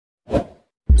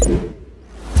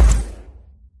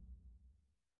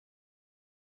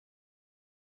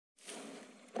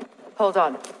Hold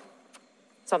on.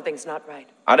 Something's not right.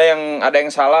 Ada yang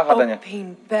salah katanya.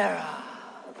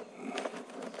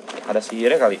 Ada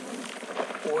sihirnya kali.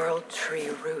 World tree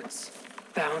roots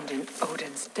bound in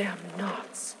Odin's damn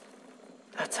knots.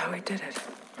 That's how he did it.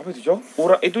 Apa itu, Cok?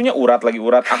 Urat lagi,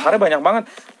 urat. Akarnya banyak banget.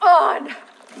 On.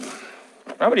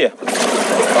 Kenapa dia?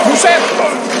 Buset!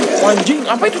 Anjing,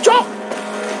 apa itu, Cok?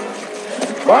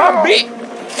 Babi!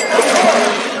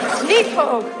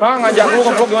 Níðhöggr. Ngajak lu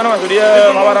ngeblok gimana, Mas?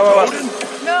 Dia apa?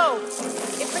 No.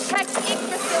 It protects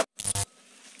Yggdrasil.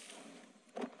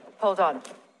 Hold on.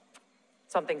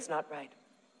 Something's not right.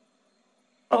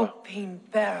 Open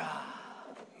Bara.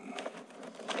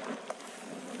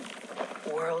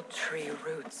 World tree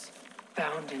roots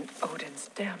bound in Odin's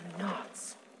damn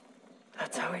knots.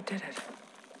 That's how he did it.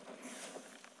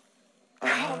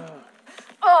 Come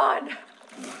on!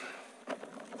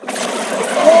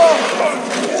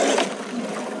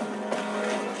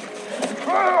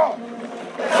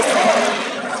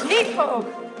 Níðhöggr.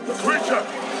 The creature!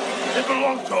 It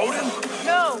belongs to Odin?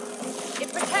 No. It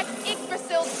protects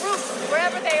Yggdrasil's roots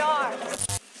wherever they are.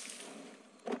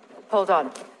 Hold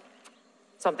on.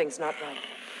 Something's not right.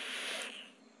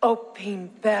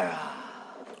 Open Bara.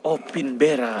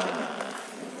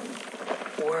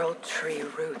 World tree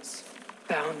roots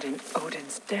bound in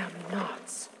Odin's damn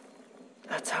knots.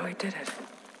 That's how he did it.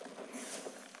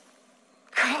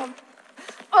 Come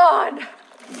on!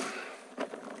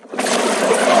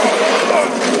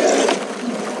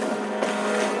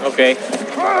 Oke.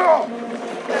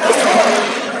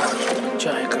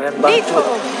 Cai, keren banget, Cuk.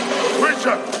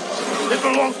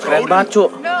 Keren banget, Cuk.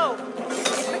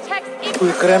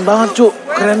 Wih, keren banget, Cuk.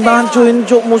 Keren banget, Cuk. Ini,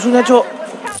 Cuk, musuhnya, Cuk.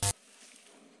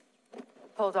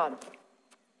 Hold on.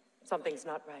 Something's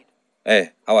not right.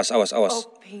 Awas.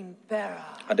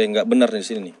 Ada yang nggak benar di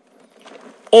sini nih.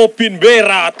 Opin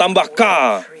Bera tambah K.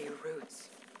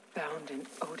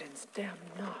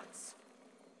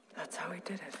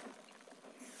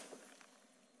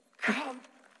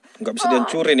 Nggak bisa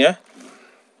dihancurin ya.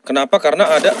 Kenapa? Karena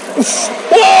ada.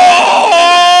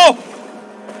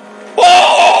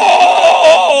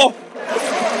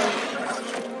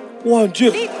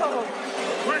 Wajib.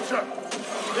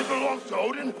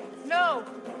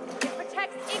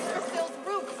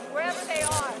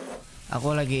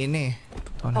 Aku lagi ini.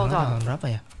 Tahun berapa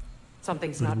ya?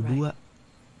 2002.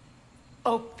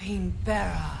 Open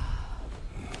Bara.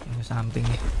 Ini samping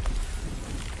nih.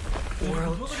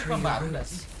 World tree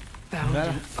roots bound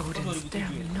in Odin's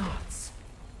damn knots.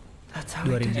 That's how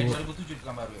he did it. 2007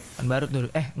 kan baru dulu.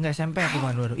 Enggak SMP aku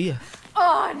kan baru. Iya.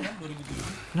 On.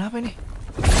 Kenapa ini?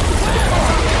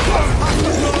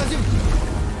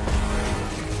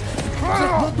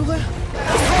 Bot tuh kan.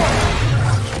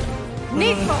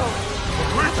 Níðhöggr.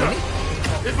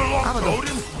 Apa tuh?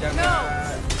 No.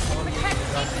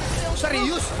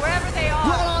 Serius?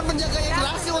 Gua lawan penjaga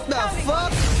Yggdrasil, what the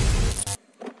fuck?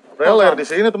 Reler di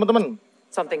sini, teman-teman.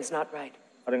 Something's not right.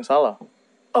 Ada yang salah.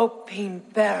 Open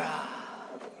Bara.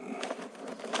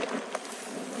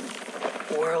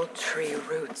 World tree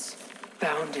roots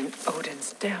bound in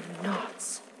Odin's damn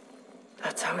knots.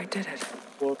 That's how he did it.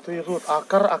 World tree root,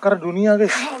 akar dunia, guys.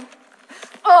 Come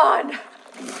on.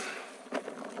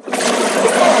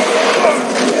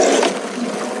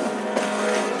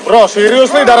 Bro, serius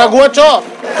nih darah gua, Cok.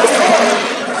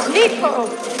 Níðhöggr.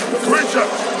 The creature.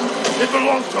 It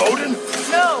belongs to Odin?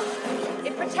 No.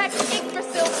 It protects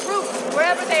Yggdrasil's roots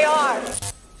wherever they are.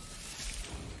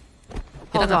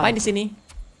 Kita ngapain di sini?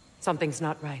 Something's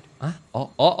not right. Hah?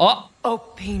 Oh.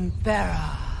 Open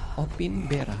Bara. Opin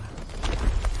Bera.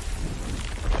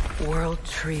 World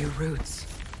tree roots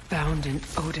bound in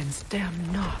Odin's damn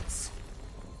knots.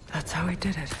 That's how he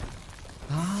did it.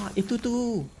 Itu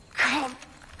tuh. Come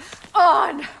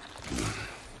on.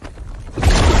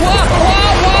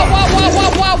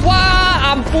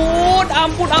 Wah. Ampun.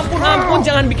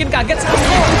 Jangan bikin kaget sama.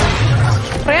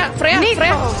 Freya.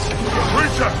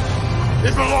 Creature.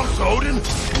 It belongs to Odin?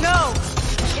 No.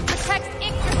 It protects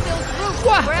Yggdrasil's roots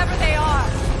Wah. wherever they are.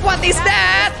 What is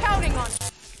that? Counting on.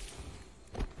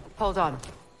 Hold on.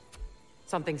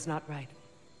 Something's not right.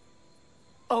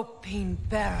 Open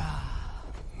Bara.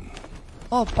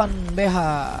 Open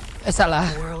BH. Salah.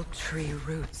 World tree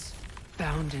roots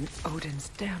bound in Odin's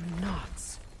damn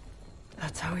knots.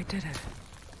 That's how he did it.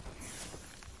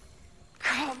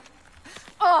 Come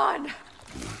on.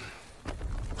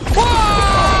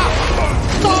 Wah!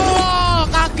 Tolong,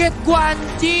 kaget gua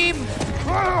anjim.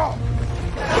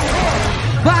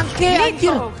 Bangke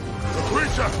anjir. The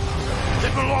creature.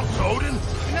 It belongs to Odin?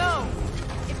 No.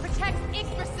 It protects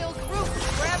Yggdrasil's roots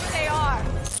wherever they are.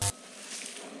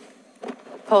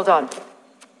 Hold on.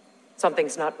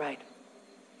 Something's not right.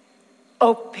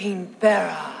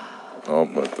 Opinbera.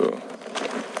 Apa tuh?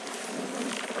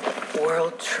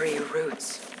 World tree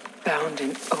roots bound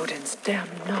in Odin's damn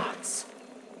knots.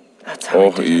 That's how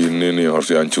Oh, ini nih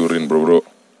harus dihancurin, bro.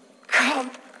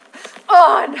 Come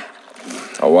on!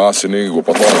 Awas ini gue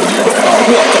potong.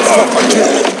 What the fuck, anjir?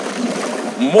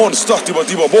 Monster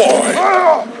tiba-tiba, boy.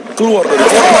 Keluar dari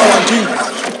portal, anjing.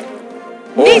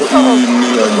 Oh, ini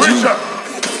anjing.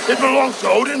 It belongs to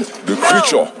Odin. The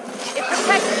creature. It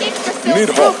protects Yggdrasil's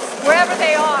Níðhöggr. roots wherever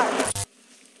they are.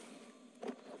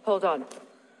 Hold on.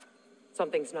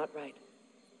 Something's not right.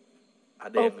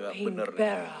 Ada yang nggak bener nih.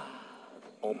 Opinbera.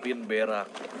 Opinbera.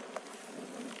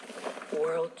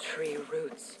 World tree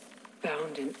roots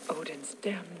bound in Odin's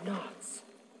damn knots.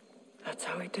 That's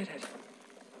how he did it.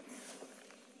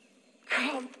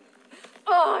 Come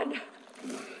on!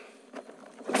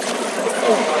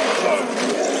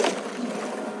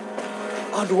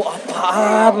 Aduh,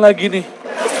 apaan lagi nih?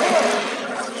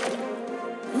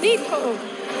 Níðhöggr.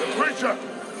 Creature.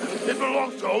 It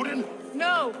belongs to Odin.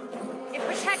 No! It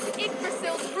protects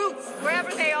Yggdrasil's roots wherever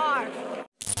they are.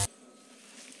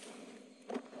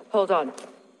 Hold on.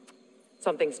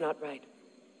 Something's not right.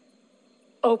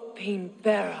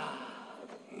 Opinbera.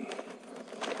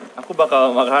 Aku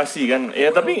bakal makasih kan. Ya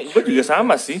tapi gue juga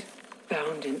sama sih.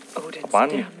 Bound in Odin's Apaan?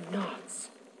 damn knots.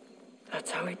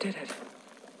 That's how he did it.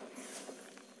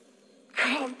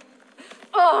 Come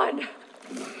on!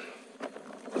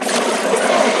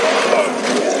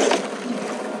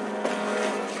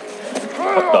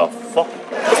 What the fuck?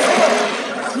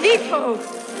 Níðhöggr.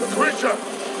 The creature.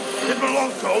 It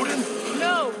belongs to Odin.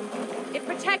 No! It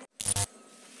protects...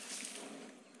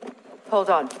 Hold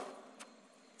on.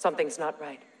 Something's not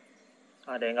right.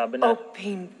 Ada yang nggak benar.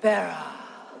 Opinbera.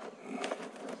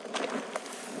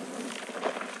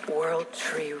 World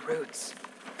tree roots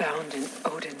bound in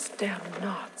Odin's damn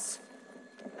knots.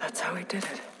 That's how he did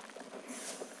it.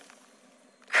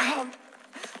 Come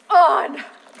on!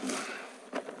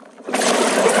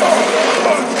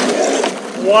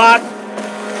 What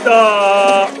the?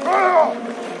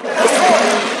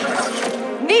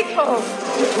 Níðhöggr.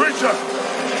 The creature.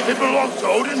 It belongs to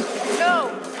Odin. No!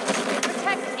 It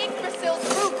protects Yggdrasil's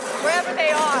roots wherever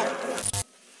they are.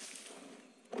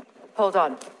 Hold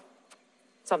on.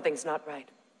 Something's not right.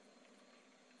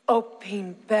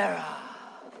 Opinbera.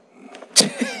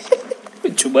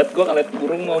 Lucu banget gue ngeliat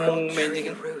burung ngomong World tree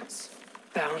magic. roots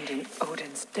bound in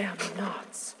Odin's damn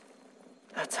knots.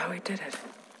 That's how he did it.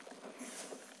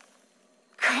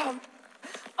 Come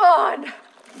on!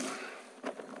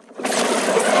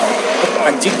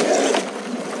 Anjing.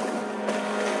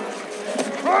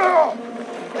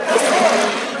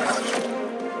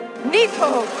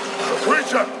 Níðhöggr. The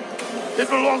creature. It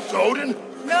belongs to Odin.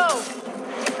 No!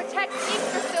 It protects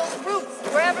Yggdrasil's roots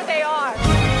wherever they are.